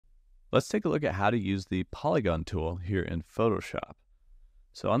Let's take a look at how to use the Polygon tool here in Photoshop.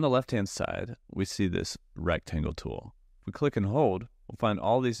 So on the left-hand side, we see this rectangle tool. If we click and hold, we'll find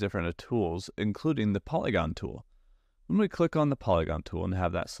all these different tools, including the Polygon tool. When we click on the Polygon tool and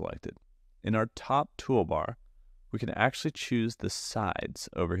have that selected, in our top toolbar, we can actually choose the sides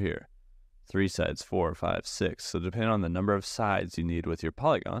over here. 3 sides, 4, 5, 6. So depending on the number of sides you need with your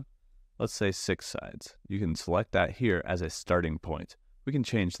polygon, let's say 6 sides. You can select that here as a starting point. We can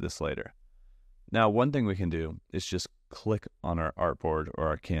change this later. Now, one thing we can do is just click on our artboard or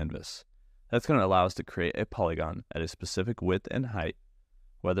our canvas. That's going to allow us to create a polygon at a specific width and height,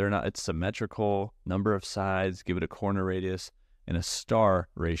 whether or not it's symmetrical, number of sides, give it a corner radius, and a star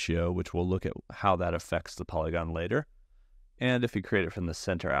ratio, which we'll look at how that affects the polygon later. And if you create it from the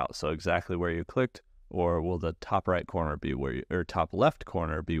center out, so exactly where you clicked, or will the top right corner be where you, or top left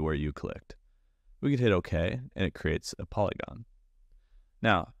corner be where you clicked. We could hit OK, and it creates a polygon.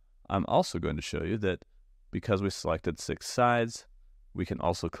 Now, I'm also going to show you that because we selected 6 sides, we can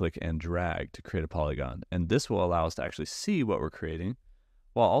also click and drag to create a polygon. And this will allow us to actually see what we're creating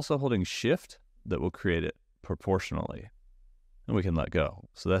while also holding Shift that will create it proportionally. And we can let go.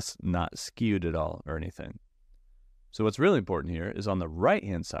 So that's not skewed at all or anything. So what's really important here is on the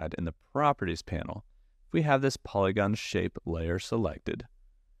right-hand side in the Properties panel, if we have this polygon shape layer selected,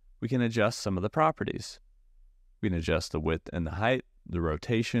 we can adjust some of the properties. We can adjust the width and the height, the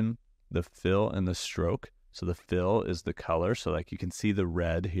rotation, the fill and the stroke. So the fill is the color, so like you can see the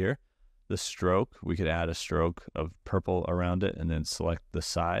red here. The stroke, we could add a stroke of purple around it and then select the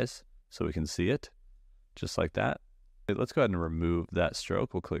size so we can see it, just like that. Let's go ahead and remove that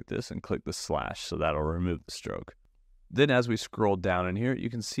stroke. We'll click this and click the slash, so that'll remove the stroke. Then as we scroll down in here, you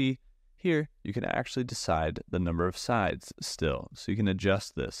can see here, you can actually decide the number of sides still. So you can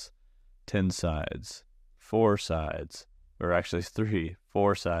adjust this, 10 sides, 4 sides, or actually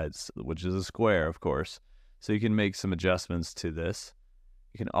 4 sides, which is a square, of course. So you can make some adjustments to this.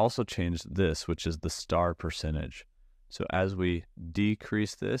 You can also change this, which is the star percentage. So as we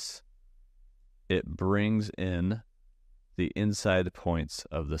decrease this, it brings in the inside points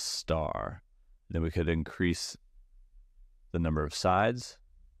of the star. Then we could increase the number of sides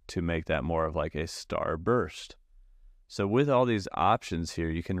to make that more of like a star burst. So with all these options here,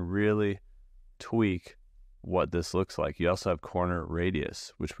 you can really tweak what this looks like. You also have corner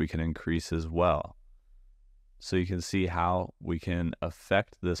radius, which we can increase as well. So you can see how we can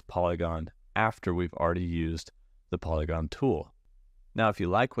affect this polygon after we've already used the Polygon tool. Now, if you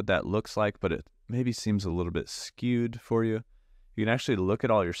like what that looks like, but it maybe seems a little bit skewed for you, you can actually look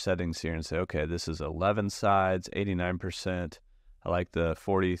at all your settings here and say, okay, this is 11 sides, 89%. I like the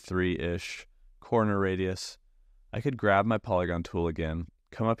 43-ish corner radius. I could grab my Polygon tool again,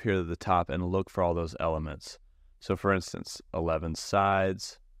 come up here to the top and look for all those elements. So for instance, 11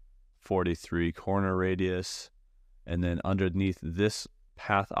 sides, 43 corner radius, and then underneath this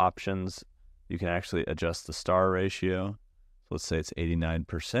path options, you can actually adjust the star ratio. So let's say it's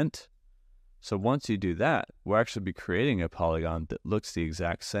 89%. So once you do that, we'll actually be creating a polygon that looks the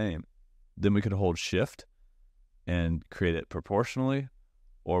exact same. Then we could hold Shift and create it proportionally,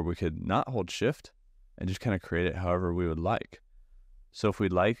 or we could not hold Shift and just kind of create it however we would like. So if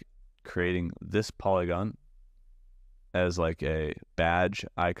we'd like creating this polygon as like a badge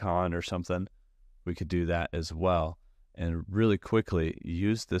icon or something, we could do that as well and really quickly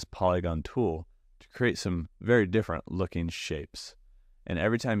use this Polygon tool to create some very different looking shapes. And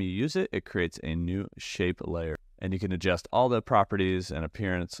every time you use it, it creates a new shape layer. And you can adjust all the properties and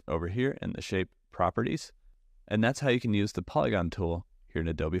appearance over here in the shape properties. And that's how you can use the Polygon tool here in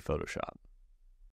Adobe Photoshop.